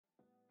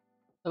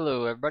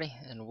Hello everybody,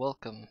 and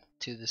welcome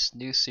to this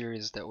new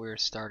series that we're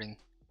starting.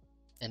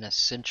 In a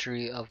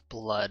century of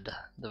blood,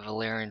 the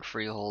Valerian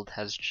freehold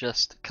has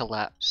just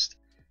collapsed,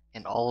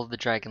 and all of the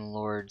Dragon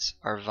Lords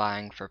are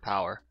vying for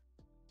power.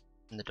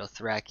 And the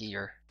Dothraki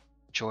are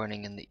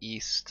joining in the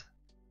east.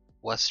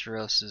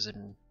 Westeros is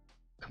in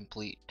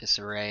complete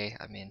disarray.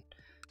 I mean,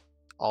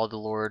 all the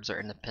lords are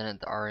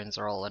independent, the Aryans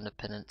are all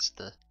independents,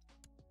 the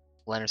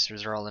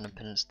Lannisters are all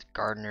independents, the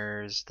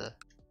Gardeners, the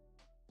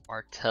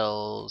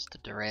Martells, the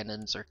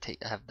Durandons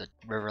have the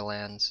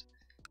Riverlands,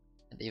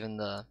 and even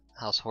the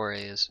House Hoare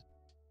is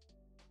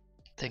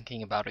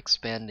thinking about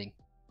expanding.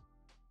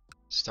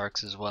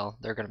 Starks as well.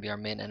 They're going to be our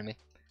main enemy.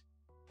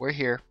 We're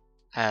here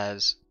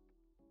as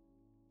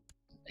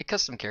a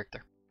custom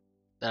character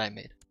that I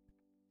made.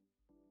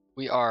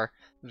 We are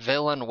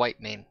Vaelon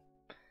Whitemane.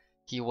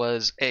 He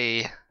was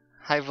a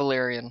High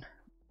Valyrian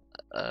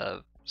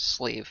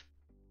slave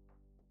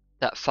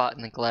that fought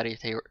in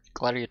the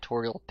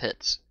gladiatorial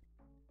pits.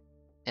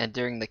 And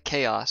during the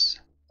chaos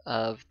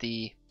of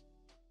the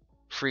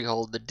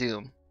Freehold, the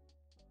Doom,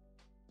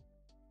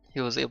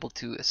 he was able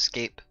to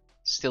escape,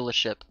 steal a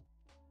ship,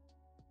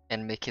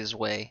 and make his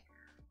way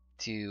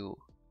to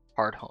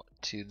Hardhome,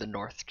 to the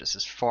north, just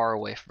as far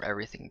away from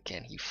everything he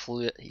can. He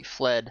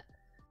fled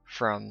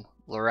from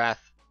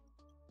Lorath,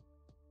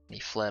 and he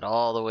fled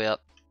all the way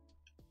up,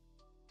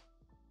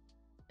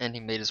 and he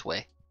made his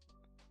way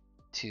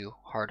to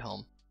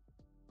Hardhome,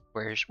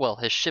 where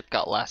his ship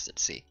got lost at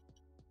sea,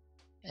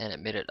 and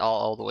it made it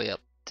all the way up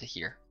to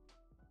here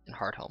in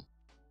Hardhome,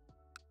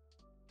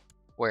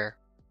 where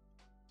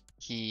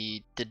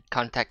he did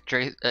contact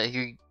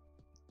he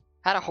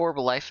had a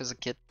horrible life as a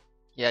kid.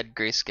 He had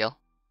grayscale.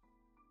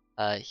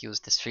 He was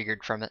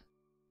disfigured from it,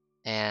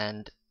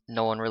 and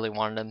no one really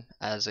wanted him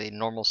as a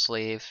normal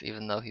slave,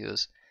 even though he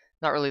was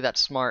not really that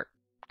smart,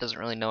 doesn't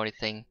really know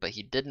anything, but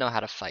he did know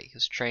how to fight. He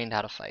was trained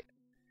how to fight,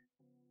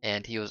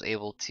 and he was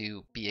able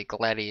to be a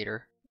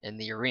gladiator in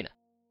the arena.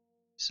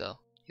 So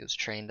he was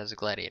trained as a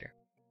gladiator.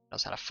 He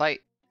knows how to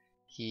fight.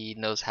 He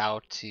knows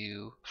how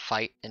to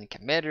fight in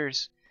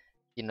commanders.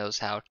 He knows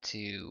how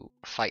to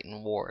fight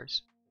in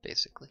wars,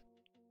 basically.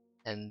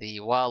 And the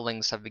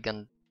Wildlings have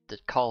begun to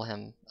call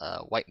him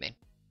Whitemane.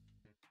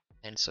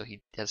 And so he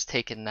has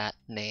taken that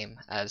name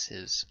as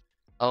his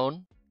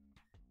own,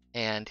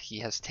 and he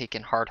has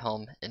taken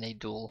Hardhome in a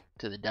duel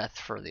to the death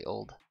for the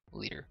old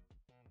leader.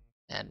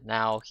 And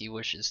now he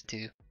wishes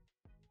to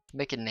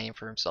make a name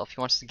for himself.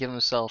 He wants to give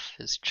himself,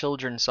 his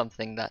children,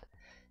 something that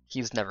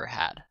he's never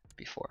had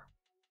before.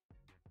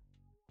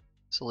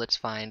 So let's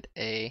find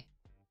a...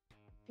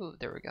 Ooh,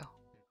 there we go.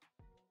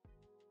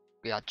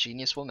 We got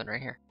Genius Woman right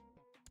here.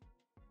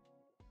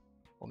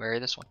 We'll marry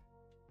this one.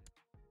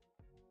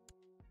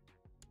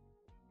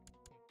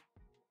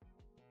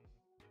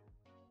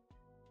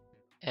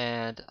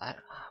 And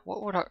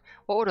what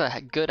would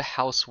a good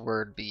house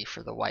word be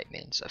for the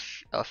Whitemanes?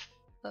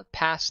 A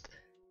past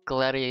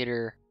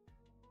gladiator,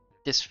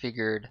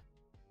 disfigured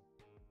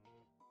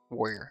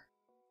warrior.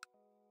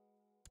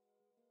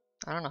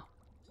 I don't know.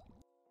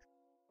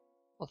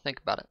 We'll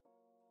think about it.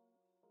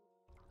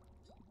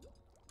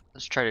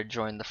 Let's try to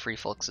join the Free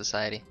Folk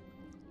Society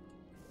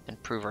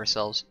and prove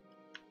ourselves.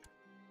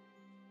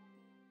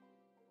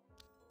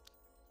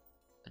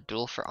 A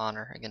duel for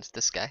honor against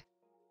this guy.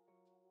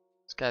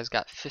 This guy's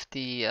got 50,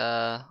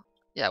 yeah,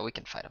 we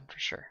can fight him for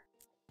sure.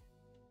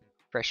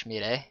 Fresh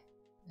meat, eh?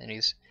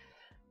 And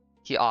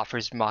he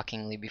offers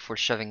mockingly before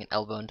shoving an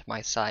elbow into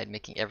my side,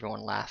 making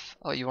everyone laugh.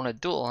 Oh, you want a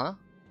duel, huh?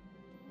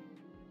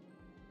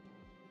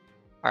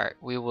 Alright,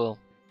 we will.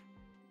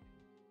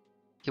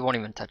 He won't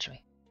even touch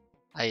me.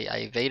 I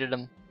evaded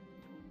him,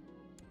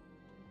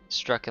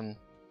 struck him.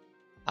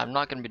 I'm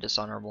not going to be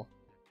dishonorable,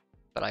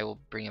 but I will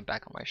bring him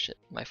back on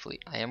my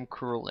fleet. I am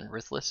cruel and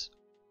ruthless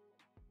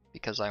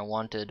because I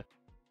wanted.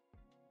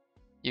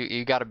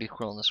 You got to be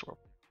cruel in this world.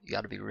 You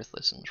got to be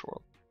ruthless in this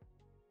world.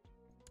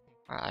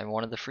 I'm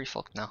one of the free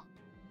folk now,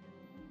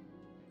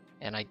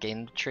 and I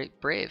gained the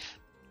trait Brave.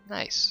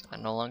 Nice. I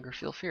no longer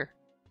feel fear.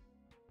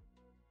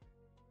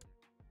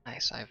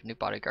 Nice. I have new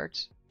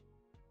bodyguards.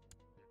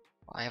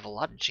 I have a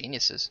lot of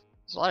geniuses.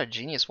 There's a lot of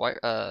genius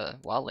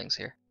wildlings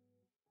here.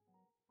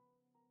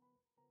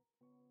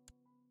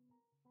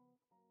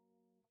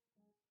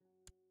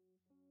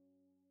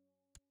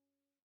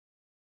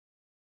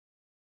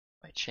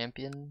 My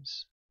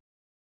champions.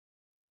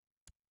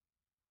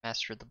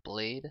 Master of the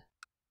Blade.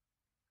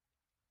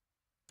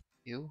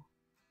 You.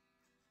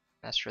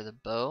 Master of the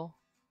Bow.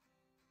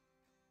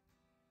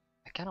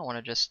 I kind of want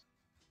to just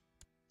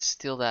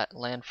steal that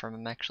land from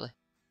him, actually.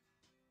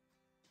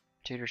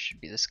 Tutor should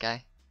be this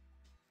guy.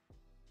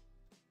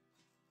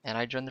 And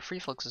I joined the Free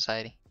Folk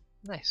Society.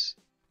 Nice.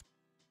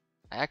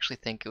 I actually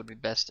think it would be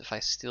best if I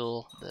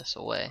steal this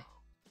away.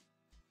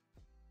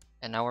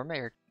 And now we're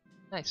married.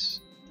 Nice.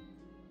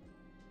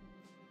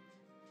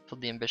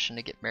 Filled the ambition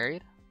to get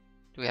married.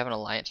 Do we have an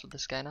alliance with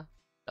this guy now?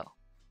 No.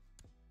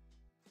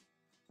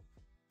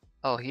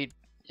 Oh, he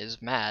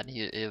is mad.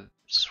 He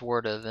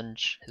swore to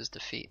avenge his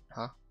defeat,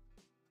 huh?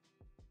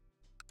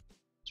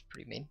 It's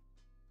pretty mean.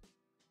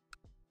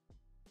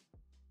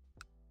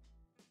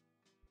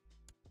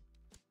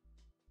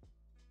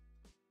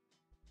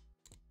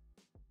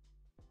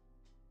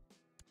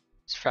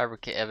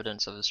 fabricate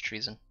evidence of his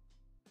treason.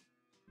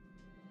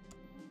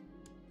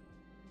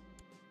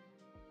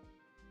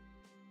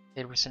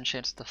 %8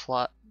 chance the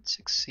plot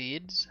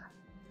succeeds.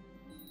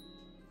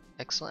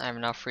 Excellent, I am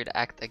now free to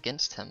act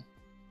against him.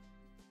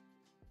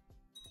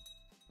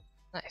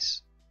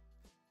 Nice.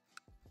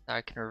 Now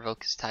I can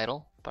revoke his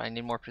title, but I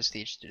need more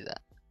prestige to do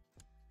that.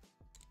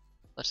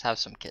 Let's have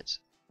some kids.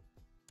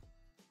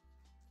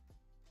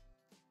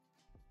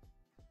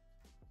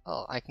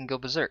 Oh, I can go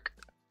berserk.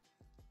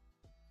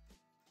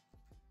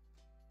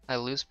 I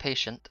lose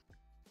patient.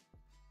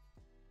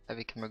 I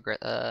become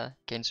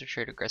gains their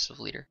trait aggressive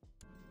leader.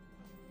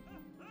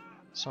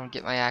 Someone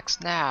get my axe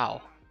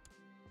now!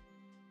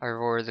 I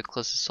roar the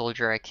closest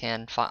soldier I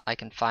can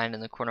find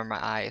in the corner of my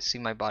eye. I see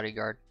my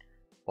bodyguard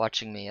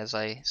watching me. As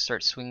I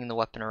start swinging the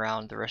weapon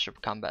around, the rush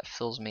of combat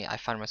fills me. I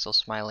find myself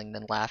smiling,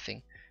 then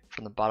laughing.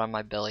 From the bottom of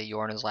my belly,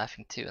 Yorn is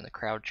laughing too, and the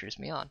crowd cheers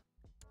me on.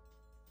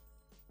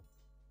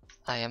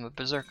 I am a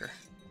berserker.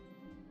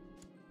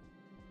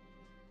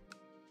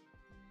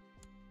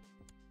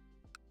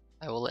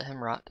 I will let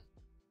him rot.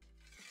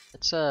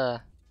 Let's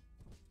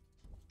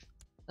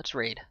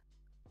raid.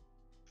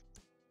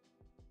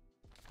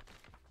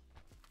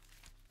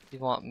 You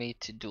want me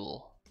to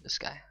duel this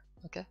guy?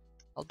 Okay,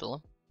 I'll duel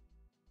him.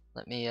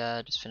 Let me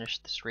just finish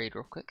this raid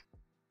real quick.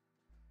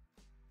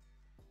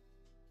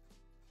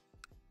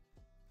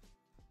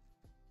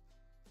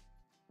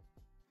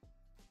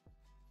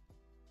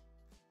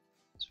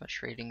 As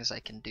much raiding as I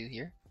can do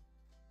here.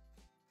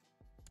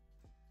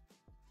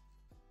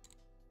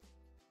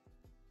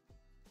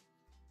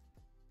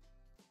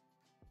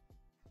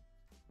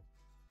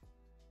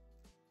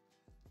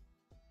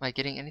 Am I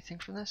getting anything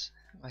from this?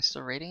 Am I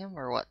still raiding him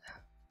or what?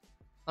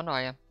 Oh no,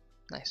 I am.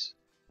 Nice.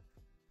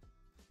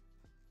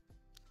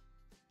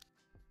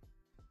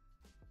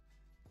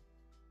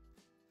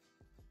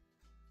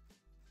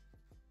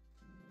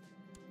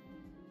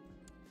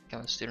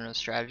 Become a student of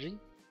strategy?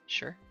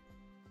 Sure.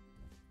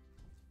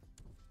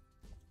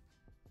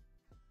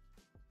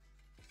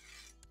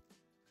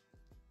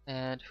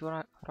 And who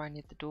do I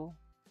need to duel?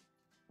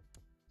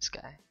 This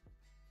guy.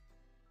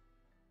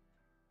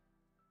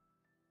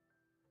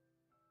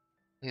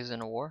 He's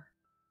in a war?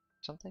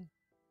 Or something?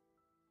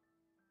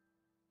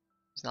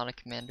 He's not a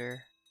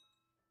commander.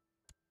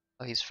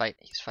 Oh, he's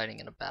fighting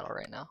in a battle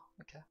right now.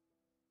 Okay.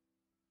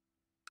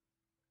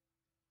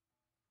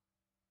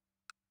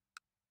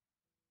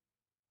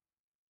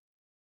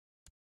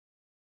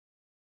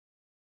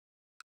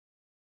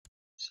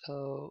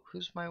 So,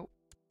 who's my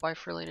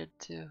wife related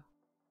to?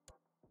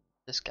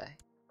 This guy.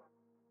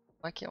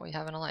 Why can't we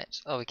have an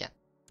alliance? Oh, we can.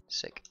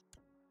 Sick.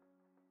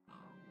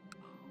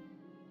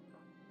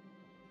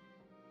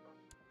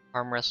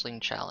 Arm wrestling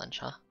challenge,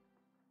 huh?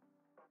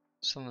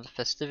 Some of the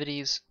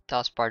festivities,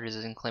 Toss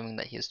barges in claiming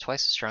that he is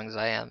twice as strong as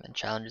I am and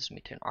challenges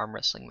me to an arm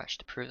wrestling match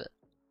to prove it.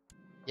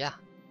 Yeah.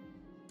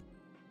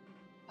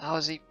 How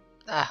is he?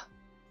 Ah.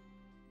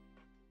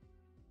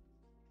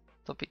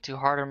 Don't be too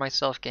hard on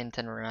myself, gain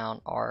 10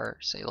 renown, or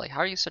say like, how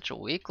are you such a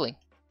weakling?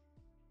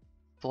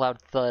 With a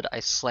loud thud, I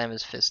slam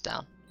his fist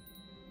down.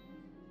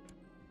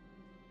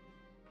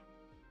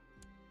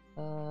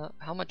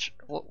 How much,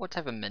 what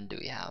type of men do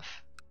we have?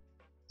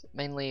 Is it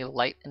mainly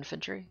light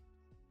infantry?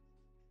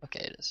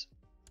 Okay, it is.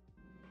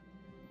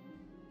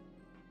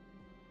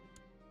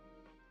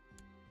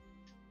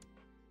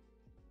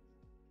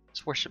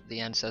 Let's worship the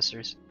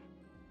ancestors.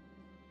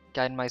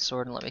 Guide my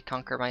sword and let me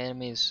conquer my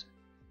enemies.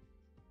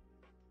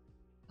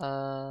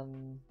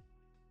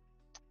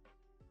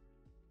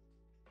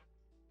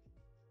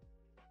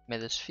 May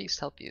this feast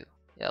help you.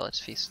 Yeah, let's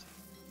feast.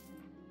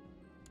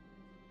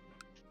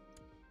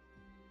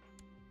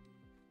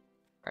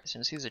 Alright,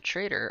 since he's a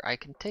traitor, I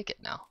can take it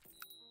now.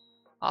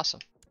 Awesome.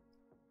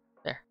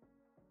 There.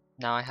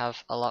 Now I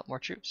have a lot more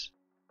troops.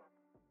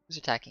 Who's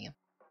attacking him?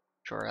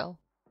 Jor-El?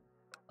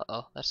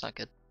 Uh-oh, that's not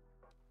good.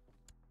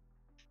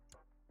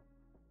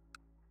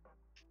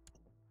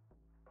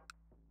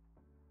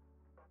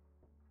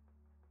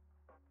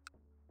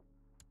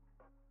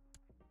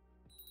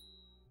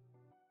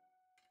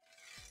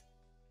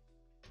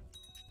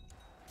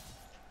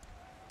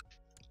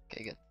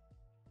 Okay, good.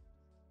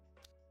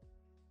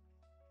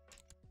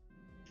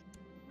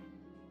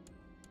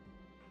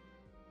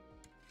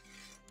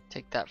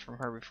 Take that from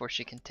her before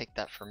she can take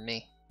that from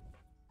me.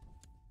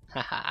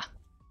 Haha.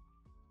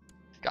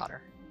 Got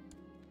her.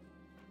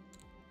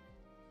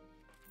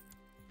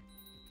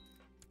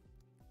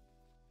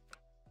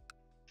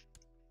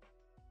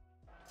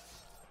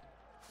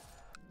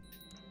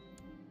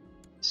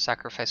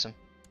 Sacrifice him.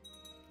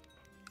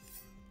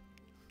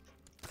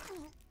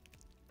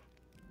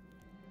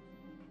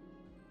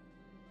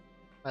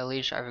 My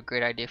liege, I have a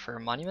great idea for a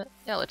monument.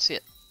 Yeah, let's see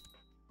it.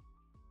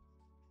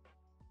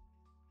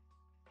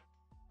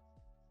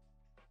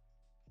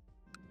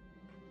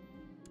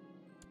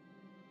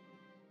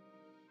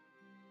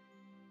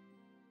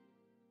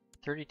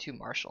 "32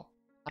 Martial."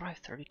 How do I have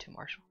 32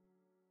 Martial?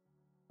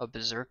 Oh,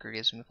 Berserker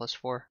gives me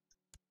 +4.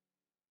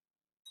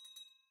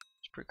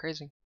 It's pretty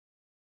crazy.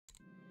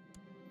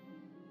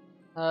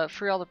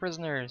 Free all the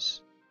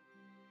prisoners.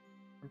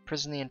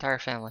 Imprison the entire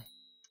family.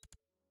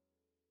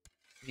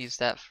 Use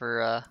that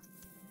for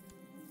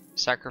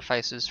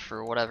sacrifices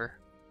for whatever.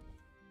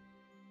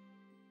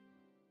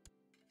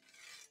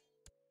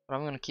 But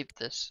I'm gonna keep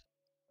this.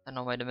 I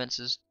know my defense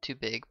is too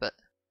big, but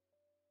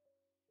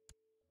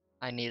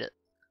I need it.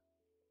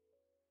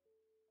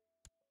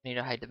 I need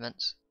a high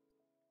defense.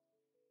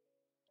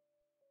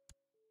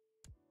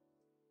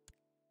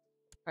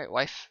 Alright,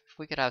 wife, if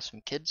we could have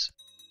some kids,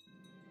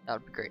 that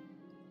would be great.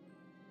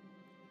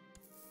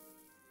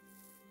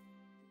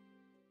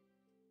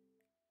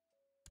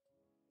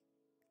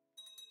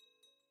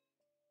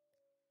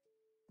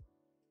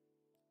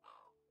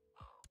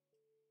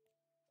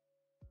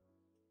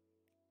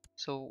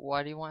 So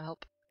why do you want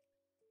help?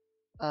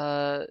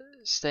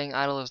 Staying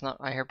idle is not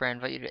my hereby. I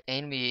invite you to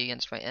aid me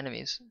against my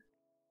enemies.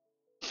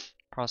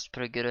 Promise to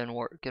put a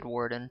good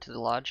word into the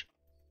lodge.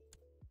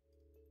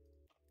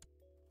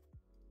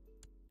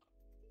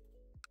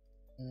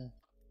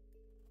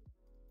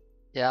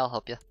 Yeah, I'll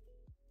help you.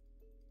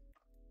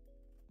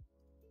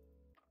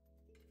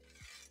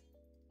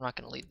 I'm not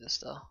gonna lead this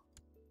though.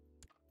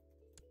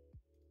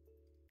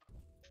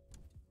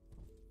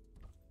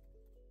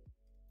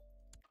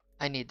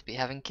 I need to be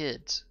having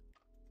kids.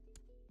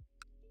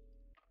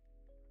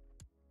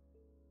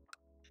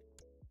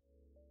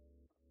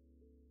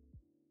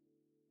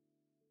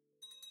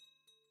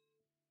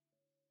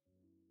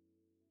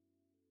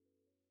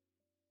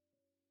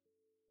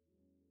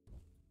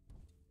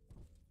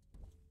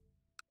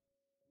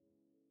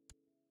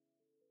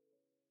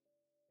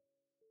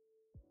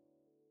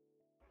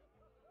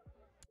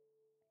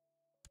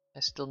 I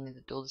still need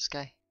to duel this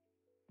guy.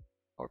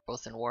 Or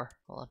both in war.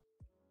 Hold on.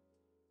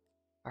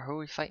 Or who are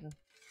we fighting?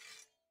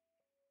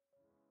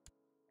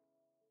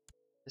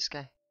 This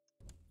guy.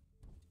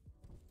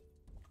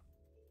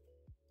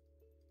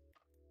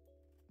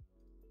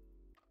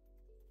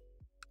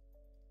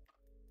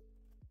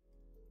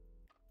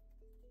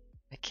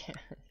 I can't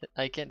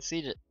I can't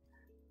siege it.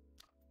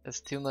 That's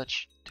too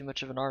much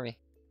of an army.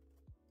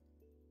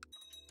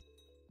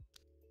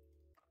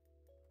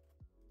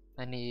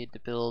 I need to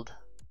build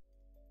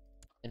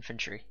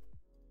infantry.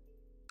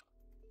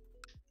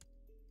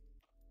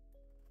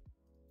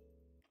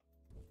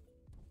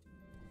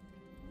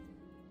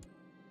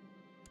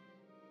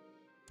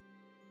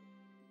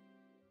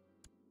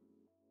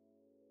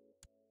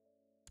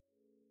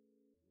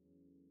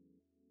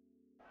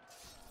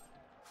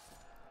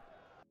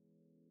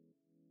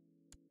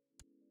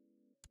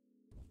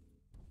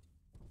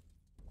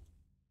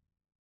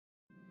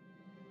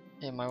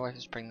 Yeah, my wife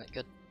is pregnant.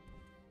 Good.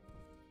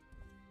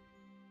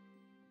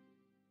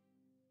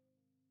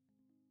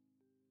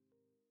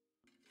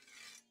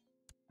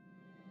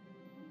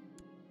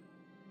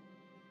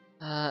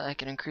 I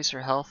can increase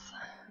her health,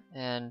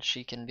 and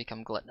she can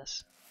become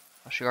gluttonous.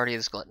 Well, she already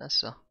is gluttonous,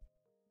 so.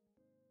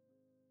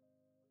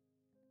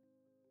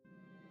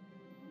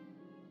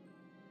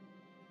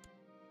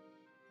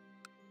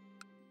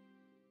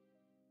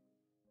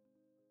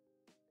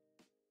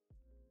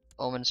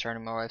 Omens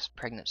surrounding my wife's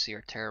pregnancy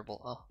are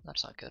terrible. Oh,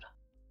 that's not good.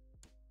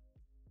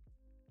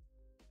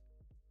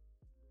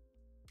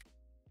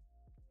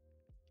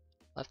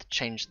 I'll have to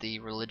change the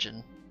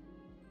religion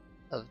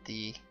of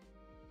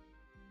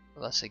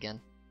us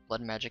again.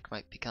 Blood magic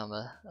might become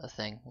a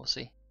thing. We'll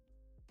see.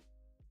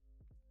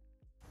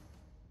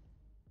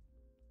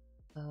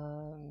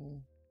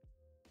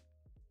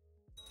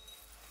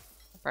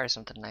 Probably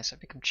something nice. I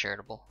become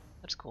charitable.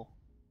 That's cool.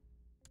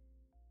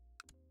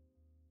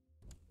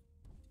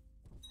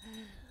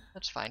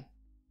 That's fine.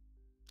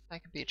 I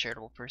could be a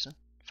charitable person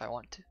if I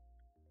want to.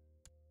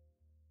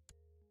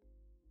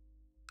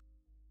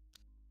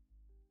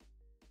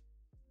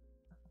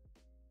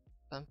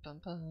 Bum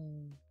bum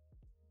bum.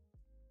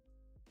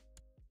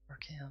 Or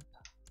camp.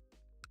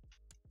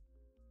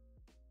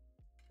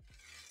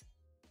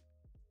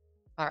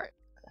 Alright.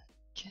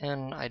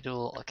 Can I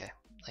duel? Okay.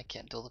 I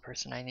can't duel the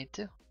person I need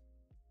to.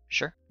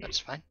 Sure, that's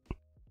fine.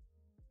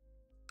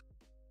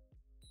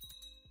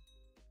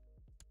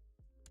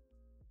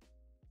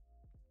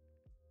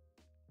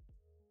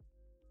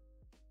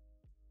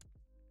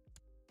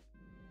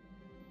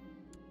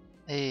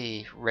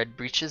 Hey, red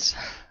breeches.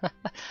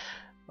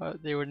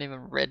 They were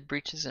named red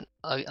breeches and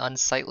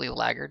unsightly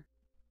laggard.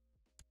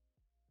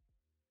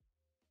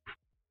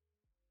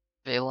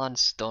 Valon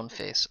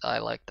Stoneface. I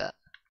like that.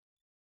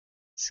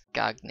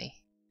 Skagni.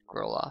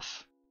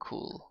 Groloff.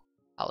 Cool.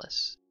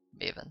 Alice.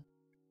 Maven.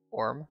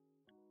 Orm.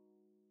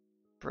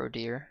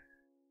 Brodier.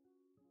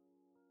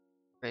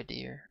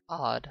 Radier.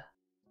 Odd.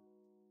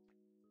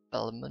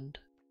 Belmond.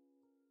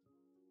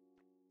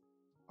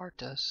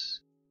 Artos.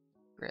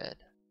 Red.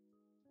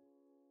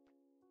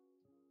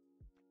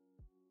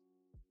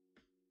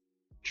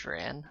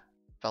 Dran.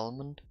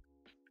 Belmond.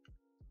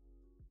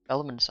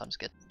 Belmond sounds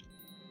good.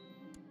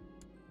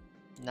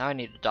 Now I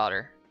need a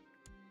daughter.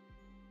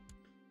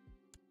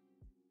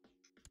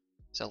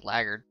 So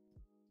laggard.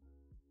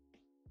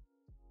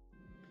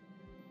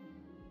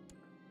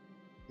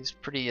 He's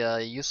pretty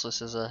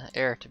useless as a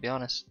heir, to be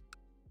honest.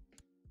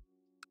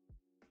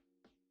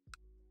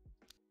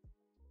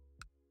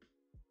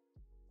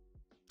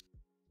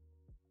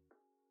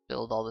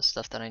 build all the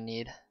stuff that I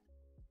need.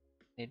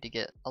 Need to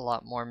get a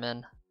lot more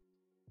men.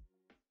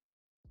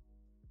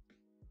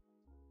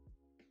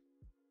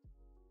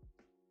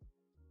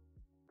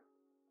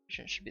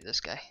 Should be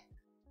this guy.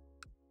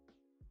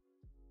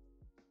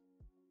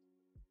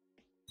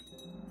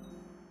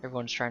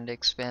 Everyone's trying to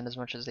expand as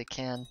much as they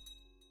can.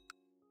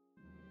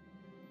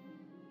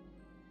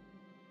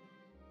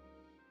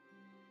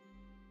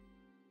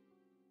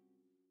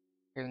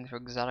 Craving for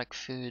exotic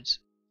foods.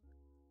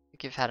 I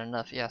think you've had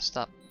enough. Yeah,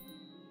 stop.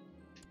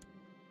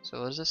 So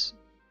what is this?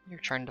 You're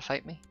trying to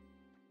fight me?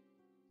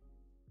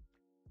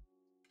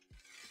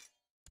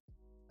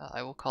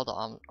 I will call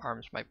the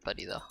arms my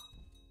buddy though.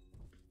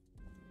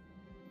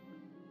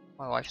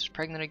 My wife's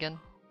pregnant again.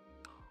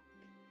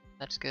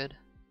 That's good.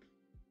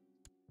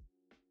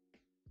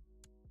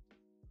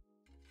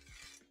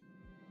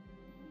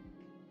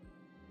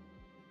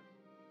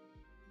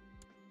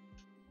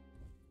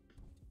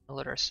 We'll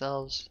let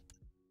ourselves.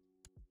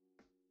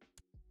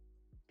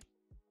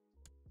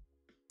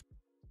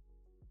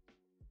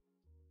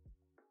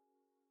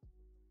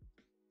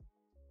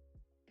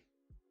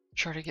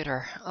 Try to get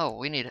our. Oh,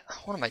 we need.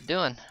 What am I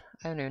doing?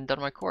 I haven't even done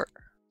my court.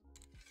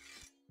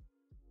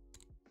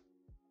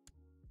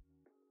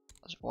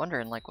 I was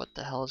wondering, like, what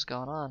the hell is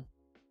going on?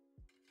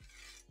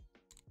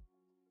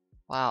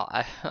 Wow,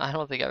 I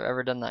don't think I've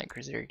ever done that in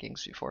Crusader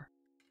Kings before.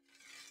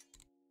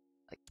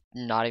 Like,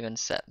 not even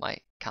set my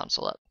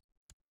council up.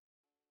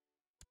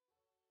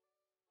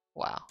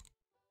 Wow,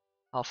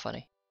 how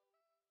funny.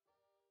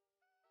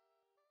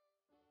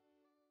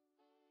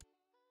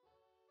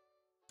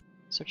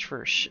 Search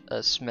for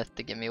a smith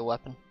to give me a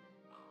weapon.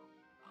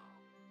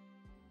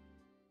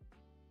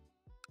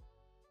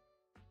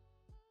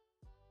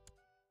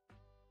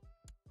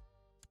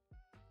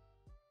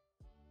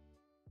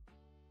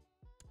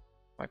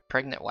 My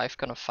pregnant wife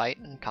gonna fight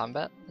in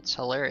combat? That's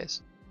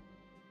hilarious.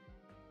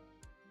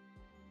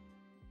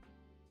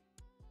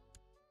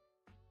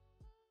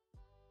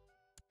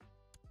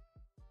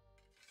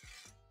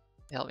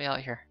 Help me out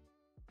here.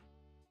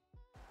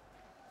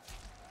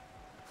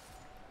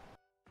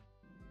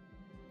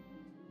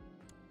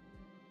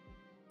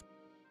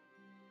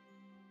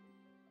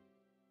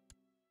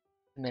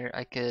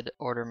 I could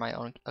order my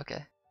own.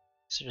 Okay.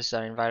 So just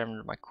I invite him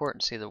to my court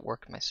and see the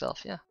work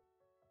myself. Yeah.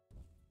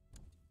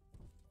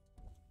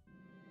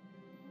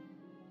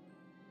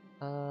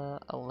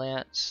 A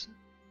lance,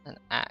 an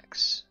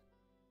axe.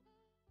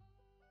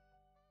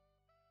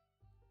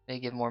 May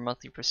give more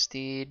monthly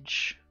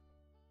prestige.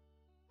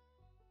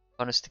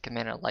 Bonus to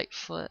commander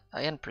Lightfoot.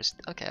 And prestige.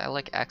 Okay, I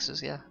like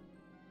axes. Yeah.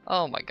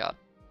 Oh my god.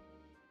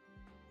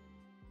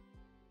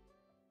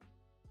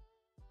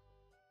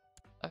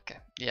 Okay,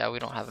 yeah, we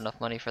don't have enough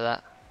money for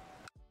that.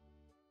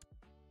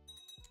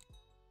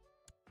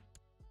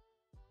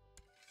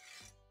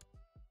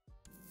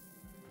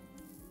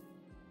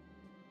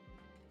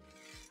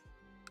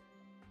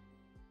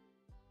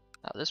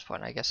 At this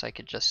point, I guess I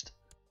could just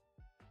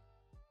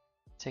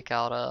take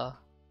out a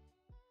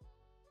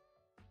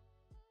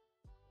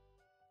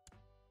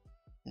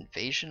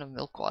invasion of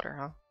Milkwater,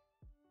 huh?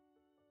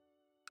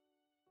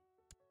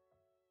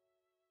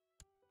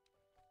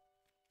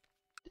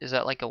 Is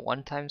that like a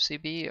one-time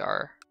CB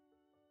or?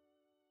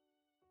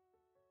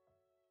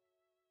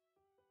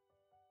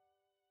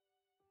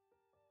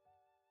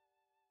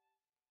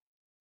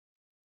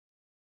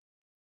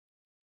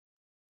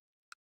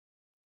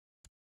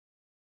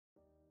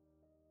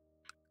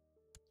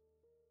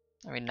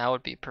 I mean, now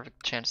would be a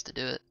perfect chance to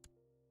do it.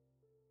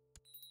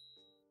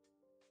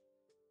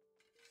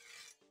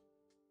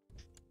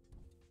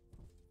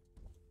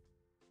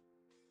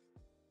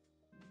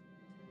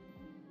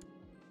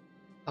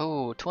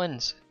 Oh,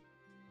 twins!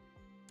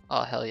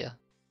 Oh, hell yeah.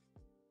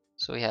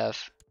 So we have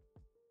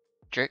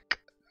Drake,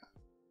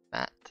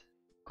 Matt,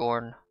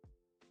 Gorn.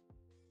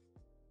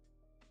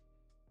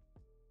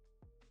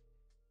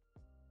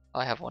 Oh,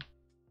 I have one.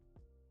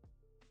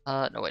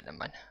 No wait, never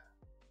mind.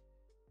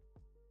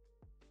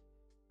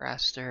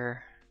 Raster.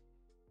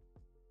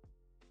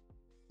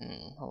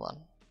 Hold on.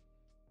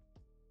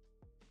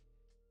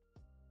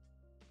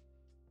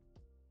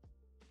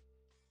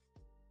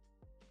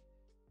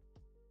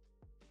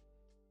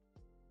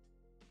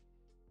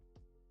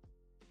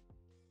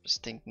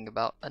 Just thinking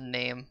about a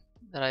name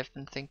that I've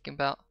been thinking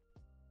about.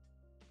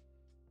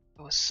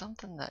 It was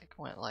something that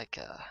went like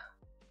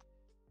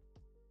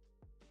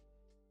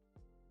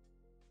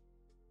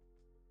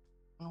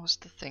when was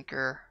the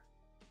thinker?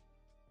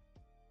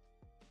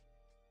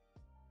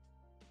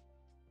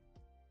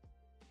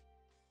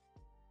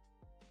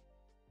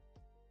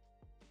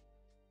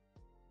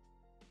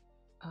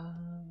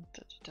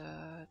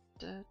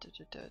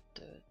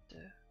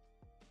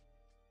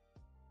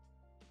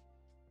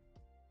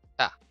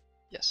 Ah,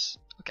 yes.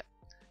 Okay.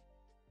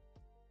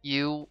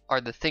 You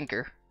are the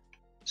thinker,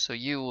 so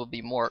you will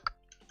be Mork.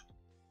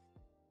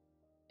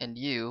 And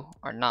you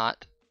are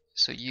not,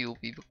 so you will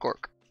be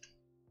Gork.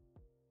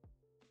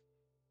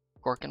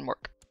 Gork and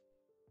Mork.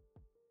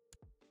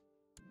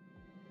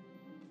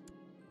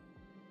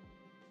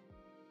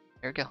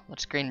 There we go.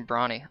 Let's green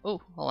Brawny.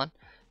 Oh, hold on.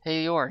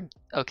 Hey Yorn.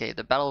 Okay,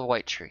 the Battle of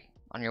White Tree.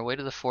 On your way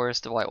to the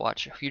forest of White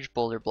Watch, a huge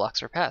boulder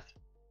blocks our path.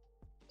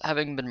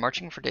 Having been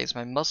marching for days,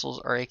 my muscles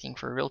are aching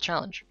for a real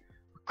challenge.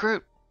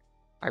 Recruit!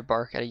 I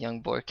bark at a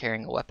young boy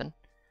carrying a weapon,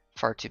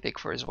 far too big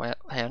for his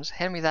hands.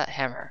 Hand me that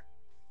hammer.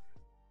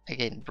 I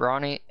gain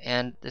brawny,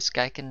 and this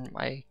guy can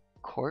my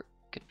court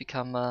could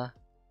become a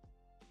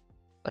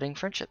budding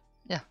friendship.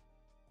 Yeah.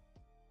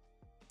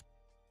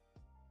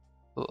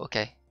 Ooh,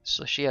 okay.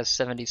 So she has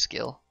 70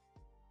 skill.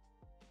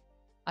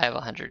 I have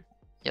 100.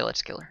 Yeah,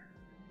 let's kill her.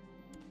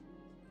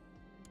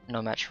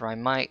 No match for my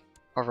might.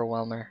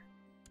 Overwhelm her.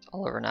 It's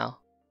all over now.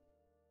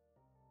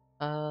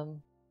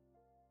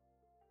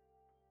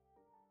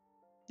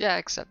 Yeah,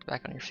 accept.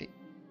 Back on your feet.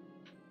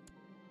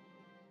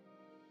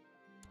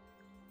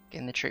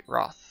 Gain the trait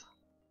Wrath.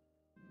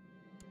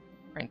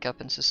 Rank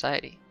up in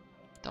society.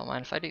 Don't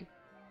mind if I do.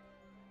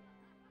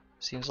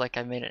 Seems like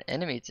I made an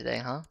enemy today,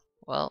 huh?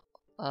 Well,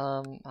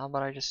 how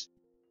about I just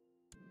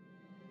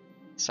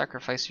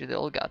sacrifice you to the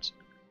old gods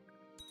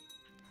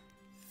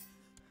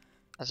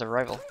as a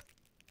rival.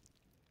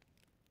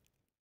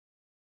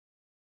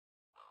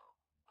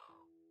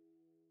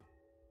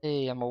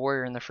 Hey, I'm a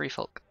warrior in the free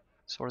folk.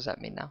 So what does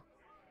that mean now?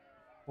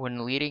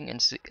 When leading and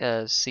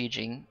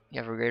sieging, you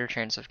have a greater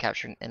chance of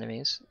capturing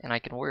enemies, and I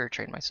can warrior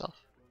train myself.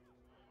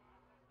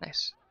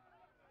 Nice.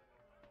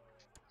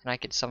 And I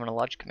could summon a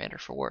lodge commander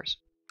for wars.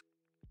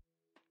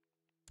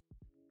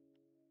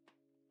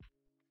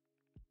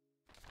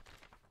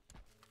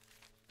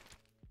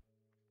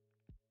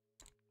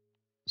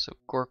 So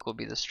Gork will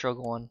be the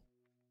struggle one.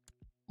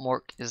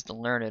 Mork is the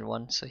learned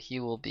one, so he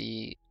will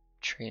be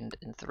trained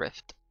in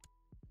thrift.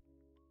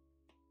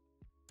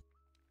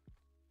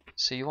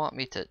 So you want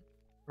me to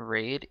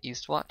raid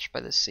Eastwatch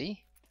by the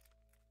sea?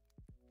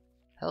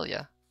 Hell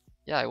yeah.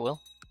 Yeah, I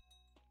will.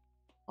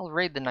 I'll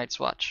raid the Night's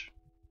Watch.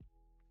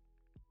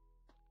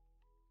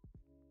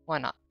 Why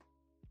not?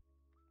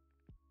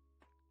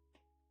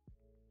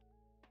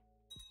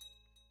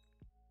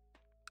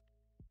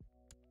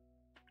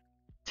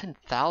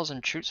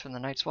 $10,000 troops from the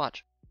Night's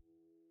Watch.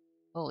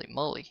 Holy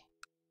moly.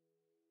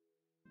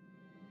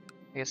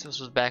 I guess this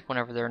was back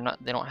whenever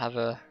they don't have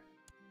a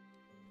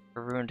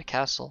ruined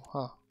castle,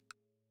 huh?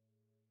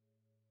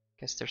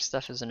 Guess their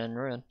stuff isn't in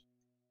ruin.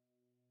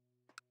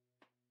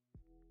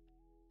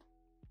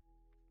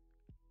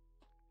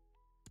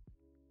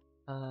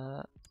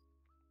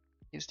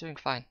 He's doing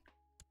fine.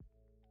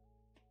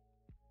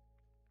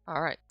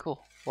 Alright,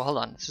 cool. Well, hold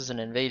on, this is an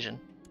invasion.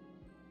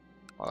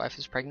 My wife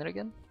is pregnant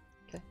again?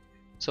 Okay.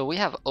 So we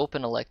have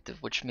open elective,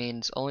 which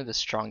means only the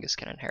strongest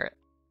can inherit.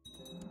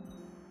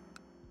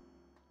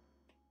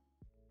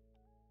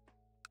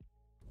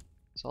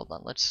 So hold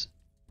on, let's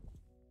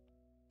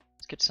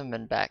get some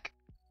men back.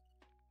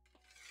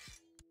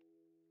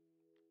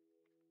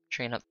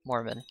 Train up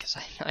more men, because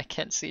I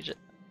can't siege it.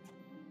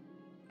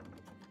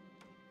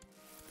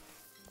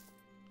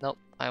 Nope,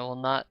 I will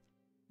not.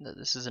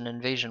 This is an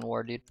invasion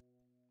war, dude.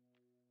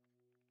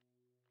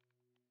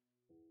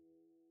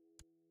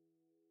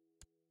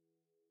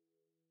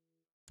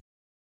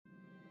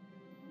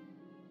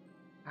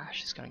 Ah,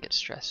 she's gonna get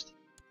stressed.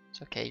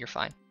 It's okay, you're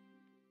fine.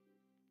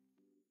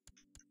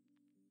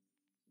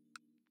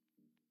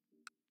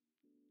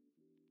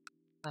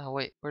 Oh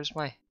wait, where's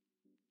my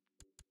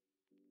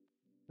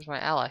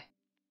ally?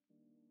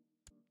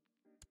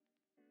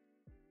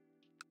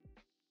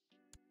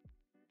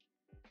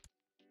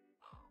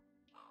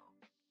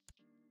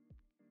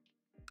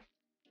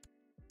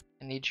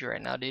 I need you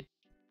right now, dude.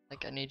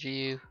 Like, I need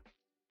you.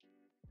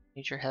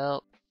 Need your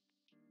help.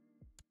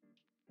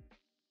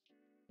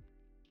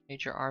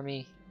 Need your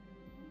army.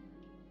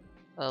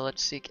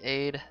 Let's seek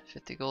aid.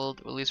 50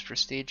 gold. We'll lose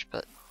prestige,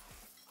 but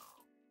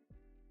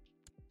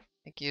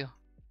thank you.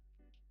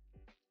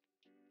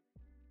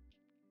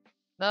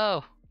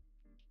 No!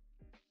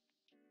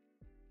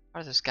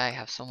 Why does this guy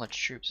have so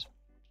much troops?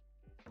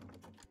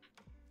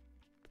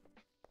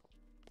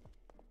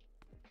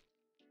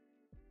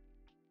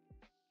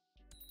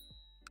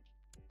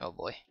 Oh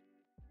boy.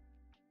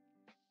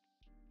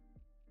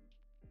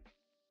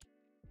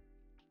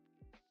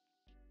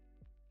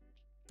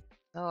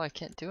 No, I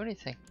can't do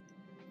anything.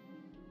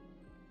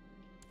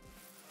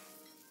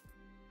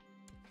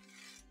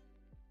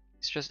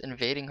 It's just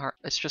invading her.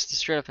 It's just a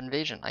straight up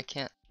invasion. I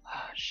can't.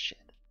 Ah, oh, shit.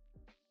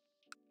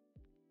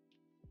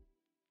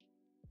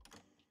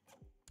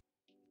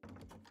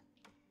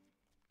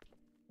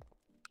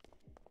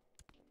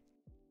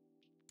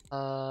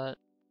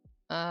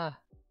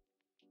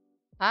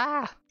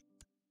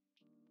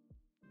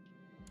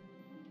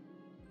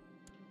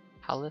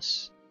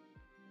 Hallis,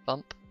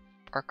 Bump,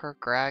 Parker,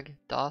 Grag,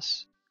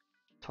 Doss,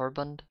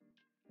 Torbund,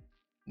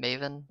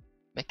 Maven,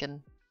 Micken,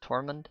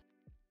 Tormund.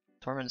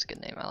 Tormund's a good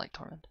name. I like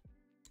Tormund.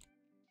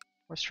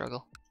 Or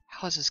Struggle.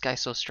 How is this guy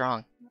so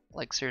strong?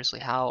 Like,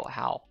 seriously,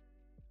 how?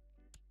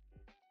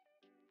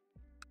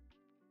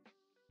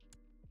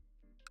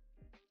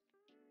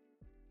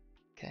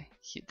 Okay,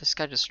 this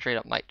guy just straight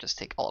up might just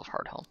take all of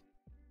Hardhome.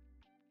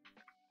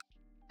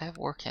 I have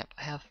War Camp.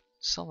 I have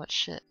so much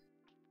shit.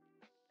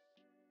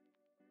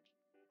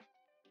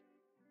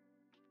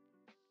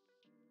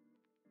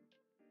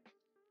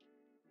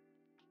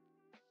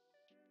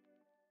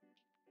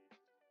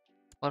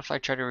 What if I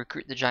try to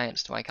recruit the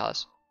giants to my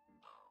cause?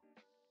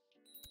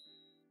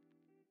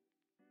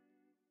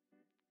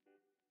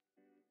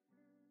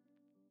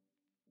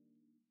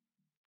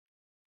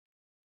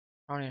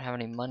 I don't even have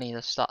any money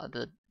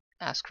to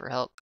ask for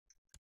help.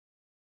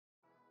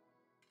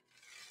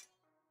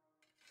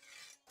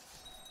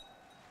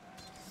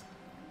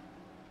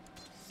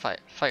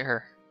 Fight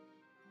her.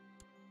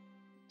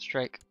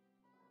 Strike.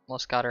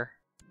 Almost got her.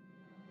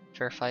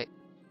 Fair fight.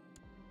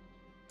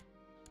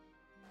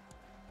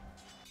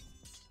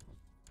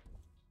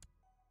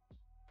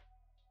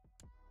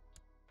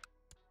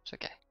 It's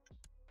okay.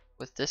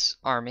 With this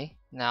army,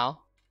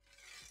 now,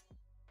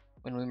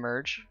 when we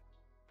merge,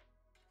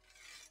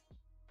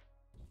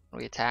 when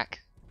we attack,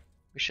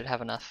 we should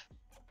have enough.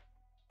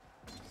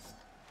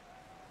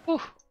 Whew,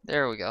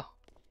 there we go.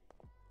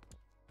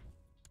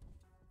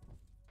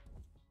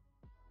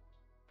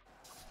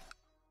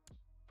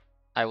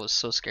 I was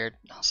so scared.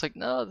 I was like,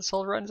 no, this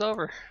whole run's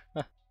over.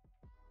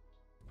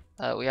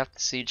 We have to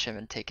siege him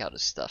and take out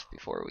his stuff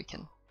before we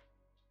can,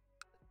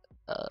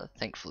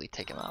 thankfully,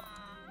 take him out.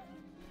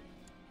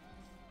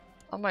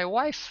 Oh, my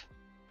wife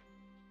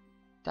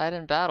died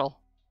in battle.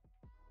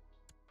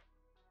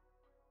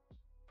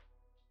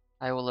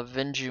 I will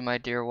avenge you, my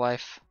dear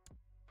wife.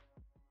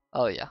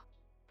 Oh yeah.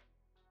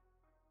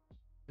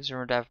 Because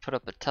remember, I've put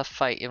up a tough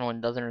fight even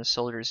when other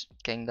soldiers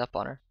ganged up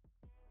on her.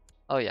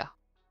 Oh yeah.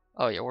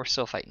 Oh yeah, we're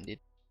still fighting, dude.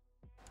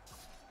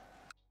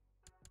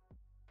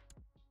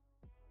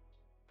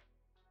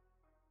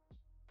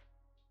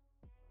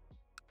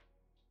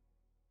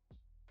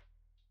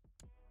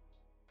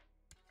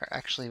 Or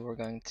actually, we're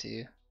going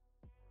to...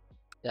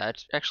 Yeah,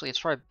 it's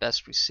probably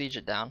best we siege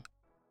it down.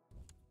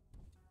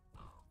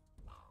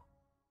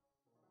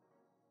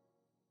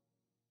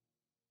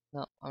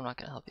 No, I'm not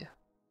gonna help you.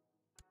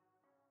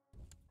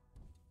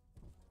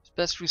 It's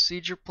best we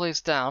siege your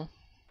place down,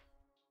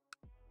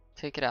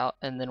 take it out,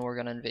 and then we're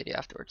gonna invade you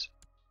afterwards.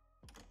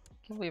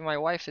 I can't believe my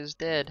wife is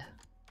dead.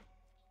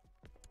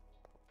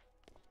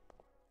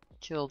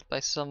 Killed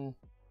by some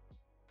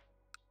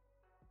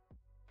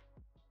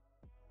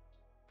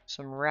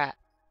rat.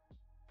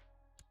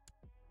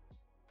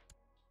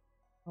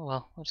 Oh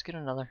well, let's get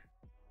another.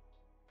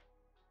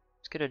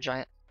 Let's get a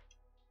giant.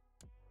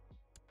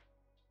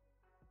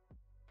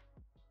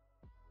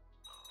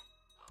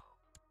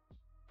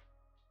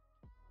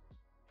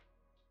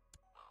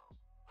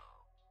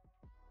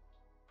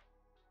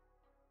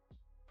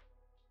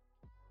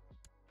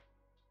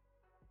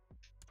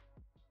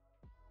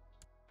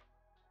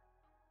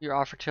 Your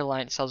offer to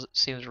alliance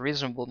seems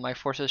reasonable. My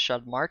forces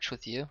shall march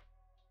with you.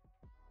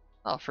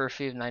 Oh, for a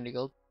fee of 90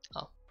 gold.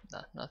 Oh,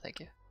 no, thank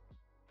you.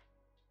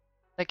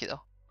 Thank you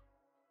though.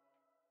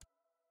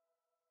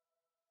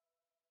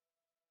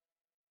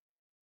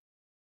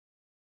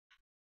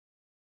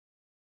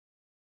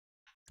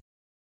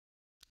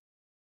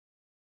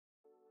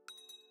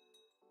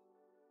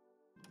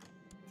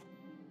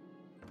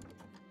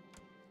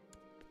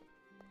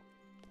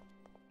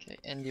 Okay,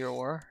 end your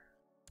war.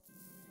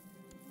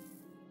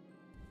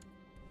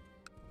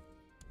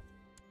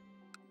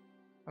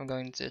 I'm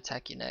going to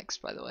attack you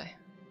next, by the way.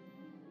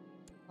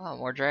 Oh,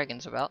 more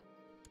dragons about.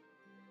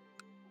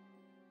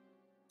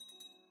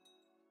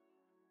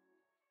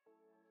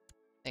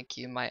 Thank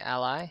you, my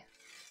ally.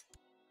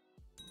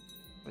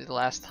 It'll be the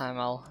last time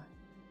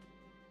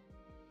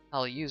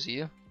I'll use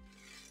you.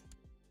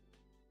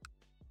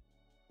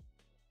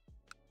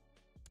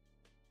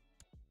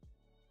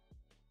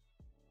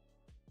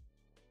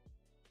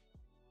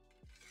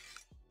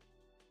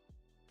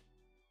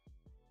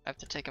 I have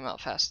to take him out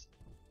fast.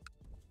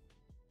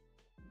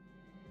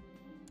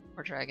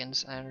 More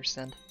dragons, I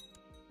understand.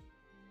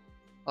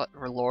 What,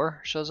 Relore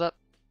shows up?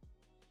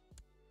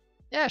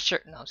 Yeah, sure.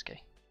 No, I was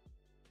kidding.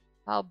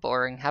 How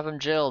boring. Have him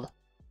jailed.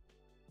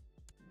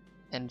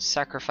 And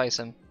sacrifice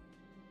him.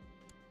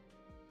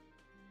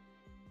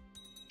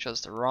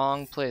 Chose the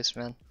wrong place,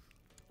 man.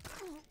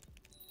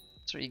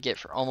 That's what you get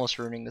for almost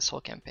ruining this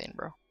whole campaign,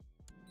 bro.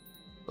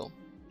 Boom.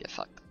 Get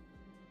fucked.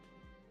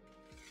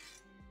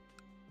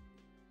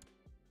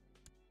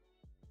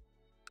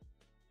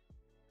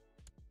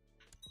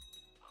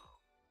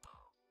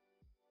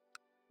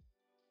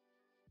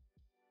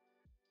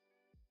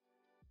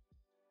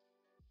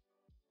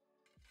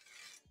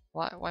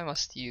 Why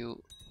must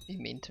you be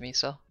mean to me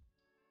so?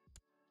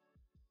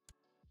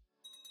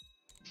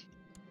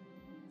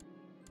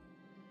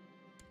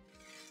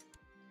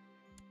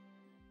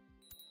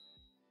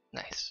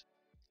 Nice.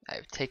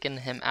 I've taken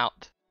him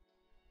out.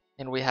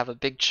 And we have a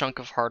big chunk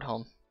of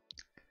Hardhome.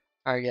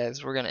 Alright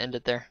guys, we're gonna end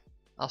it there.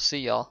 I'll see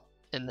y'all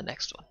in the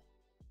next one.